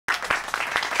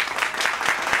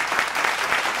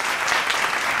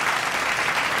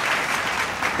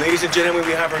Ladies and gentlemen,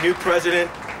 we have our new president,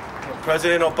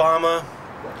 President Obama.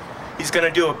 He's going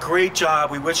to do a great job.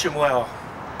 We wish him well.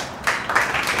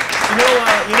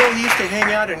 You know he used to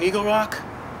hang out in Eagle Rock?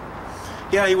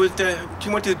 Yeah, he went to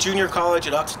the junior college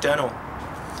at Occidental.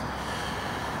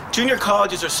 Junior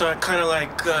colleges are kind of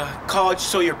like college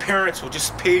so your parents will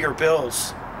just pay your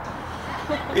bills.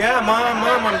 Yeah, Mom,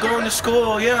 I'm going to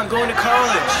school. Yeah, I'm going to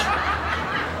college.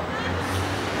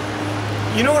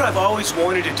 You know what I've always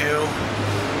wanted to do?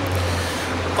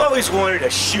 I've always wanted to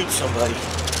shoot somebody.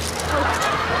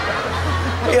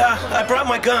 Yeah, I brought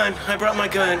my gun.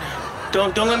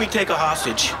 Don't let me take a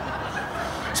hostage.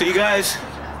 So you guys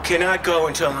cannot go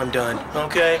until I'm done,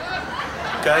 okay?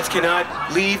 You guys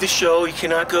cannot leave the show. You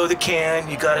cannot go to the can.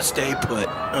 You gotta stay put,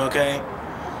 okay?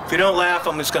 If you don't laugh,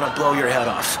 I'm just gonna blow your head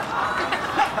off.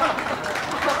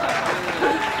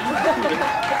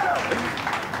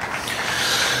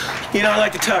 You know, I'd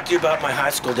like to talk to you about my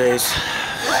high school days.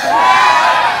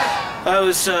 I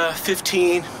was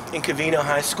 15 in Covina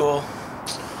High School.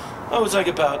 I was like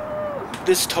about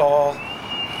this tall,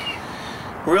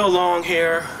 real long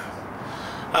hair.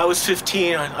 I was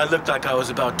 15, I looked like I was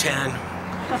about 10.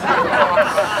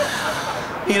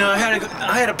 You know, I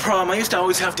had a problem. I used to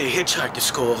always have to hitchhike to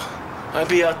school. I'd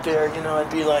be out there, you know, I'd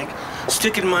be like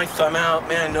sticking my thumb out,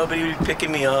 man, nobody would be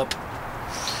picking me up.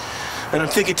 And I'm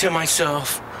thinking to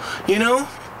myself, you know,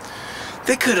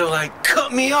 they could have like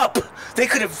cut me up. They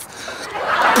could have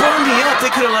burned me up. They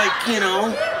could have like, you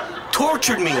know,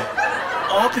 tortured me.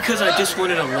 All because I just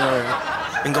wanted to learn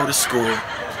and go to school.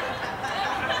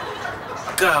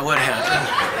 God, what happened?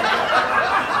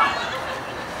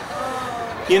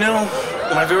 You know,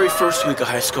 my very first week of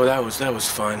high school, that was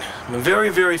fun. My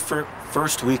very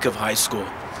first week of high school.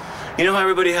 You know how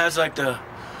everybody has like the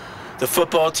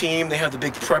football team, they have the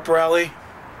big prep rally?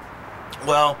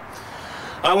 Well,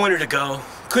 I wanted to go.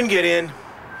 Couldn't get in.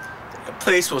 The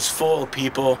place was full of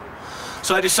people.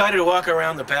 So I decided to walk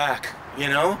around the back, you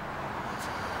know?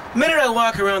 The minute I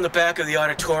walk around the back of the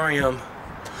auditorium,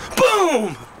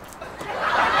 boom!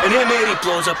 An M80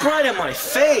 blows up right in my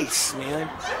face, man.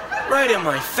 Right in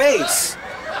my face.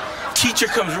 Teacher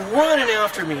comes running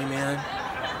after me, man.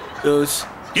 Goes,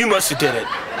 "You must have did it."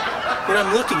 And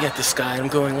I'm looking at this guy and I'm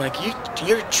going like,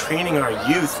 you're training our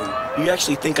youth and you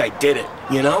actually think I did it,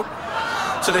 you know?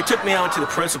 So they took me out to the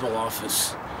principal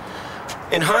office.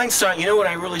 In hindsight, you know what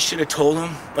I really should have told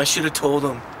him? I should have told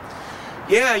him,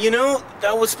 yeah, you know,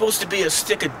 that was supposed to be a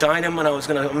stick of dynamite.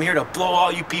 I'm here to blow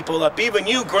all you people up, even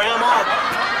you, Grandma.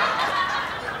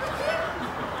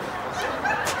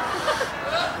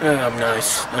 Yeah,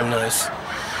 I'm nice.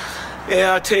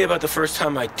 Yeah, I'll tell you about the first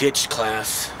time I ditched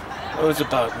class. It was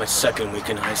about my second week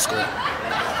in high school.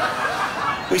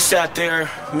 We sat there,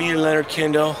 me and Leonard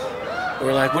Kindle.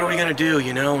 We're like, what are we gonna do,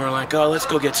 you know? We're like, oh, let's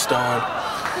go get stoned.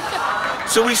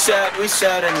 So we sat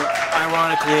in,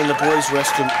 ironically, in the boys'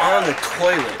 restroom on the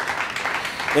toilet.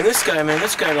 And this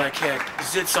guy like had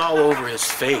zits all over his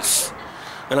face.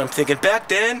 And I'm thinking, back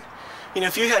then, you know,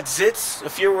 if you had zits,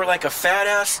 if you were like a fat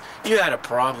ass, you had a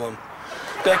problem.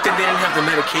 Back then, they didn't have the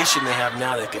medication they have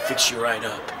now that could fix you right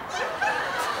up.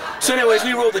 So anyways,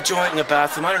 we rolled the joint in the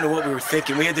bathroom. I don't know what we were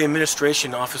thinking. We had the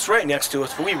administration office right next to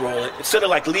us, but we roll it. Instead of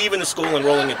like leaving the school and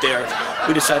rolling it there,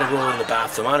 we decided to roll it in the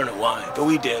bathroom. I don't know why, but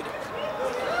we did.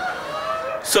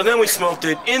 So then we smoked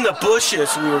it in the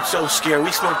bushes. We were so scared.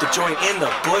 We smoked the joint in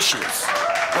the bushes.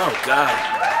 Oh God.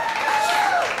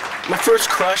 My first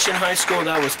crush in high school,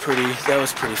 that was pretty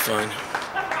fun.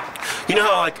 You know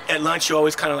how like at lunch you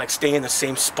always kind of like stay in the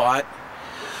same spot?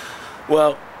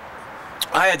 Well,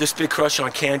 I had this big crush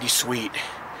on Candy Sweet.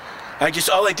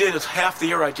 All I did was half the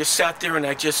year I just sat there and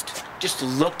I just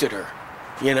looked at her,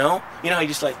 you know? You know, I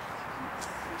just like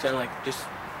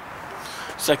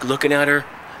looking at her,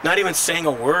 not even saying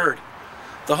a word.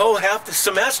 The whole half the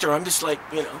semester, I'm just like,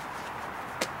 you know.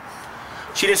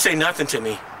 She didn't say nothing to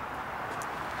me.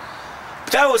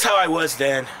 But that was how I was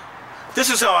then. This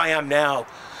is how I am now.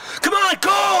 Come on,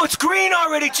 go! It's green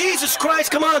already! Jesus Christ,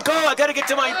 come on, go! I gotta get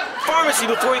to my pharmacy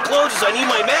before he closes. I need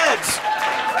my meds.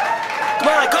 Come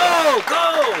on,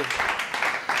 go!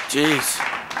 Jeez.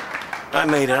 I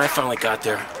made it. I finally got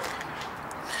there.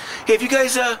 Hey, have you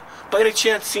guys, by any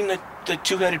chance, seen the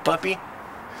two-headed puppy?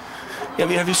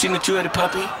 Have you seen the two-headed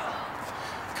puppy?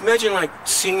 Can you imagine, like,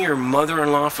 seeing your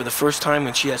mother-in-law for the first time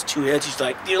when she has two heads? She's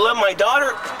like, do you love my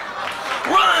daughter?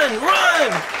 Run!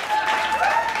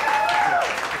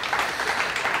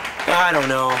 I don't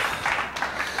know.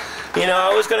 You know,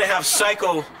 I was gonna have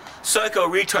Psycho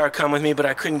Retard come with me, but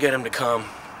I couldn't get him to come.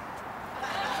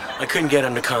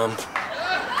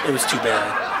 It was too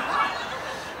bad.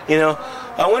 You know,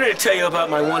 I wanted to tell you about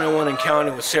my one-on-one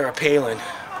encounter with Sarah Palin.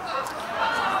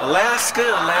 Alaska,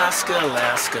 Alaska,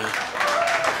 Alaska.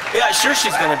 Yeah, sure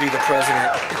she's gonna be the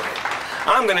president.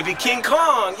 I'm gonna be King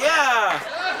Kong, yeah!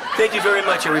 Thank you very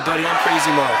much, everybody. I'm Crazy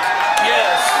Mark.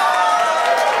 Yes.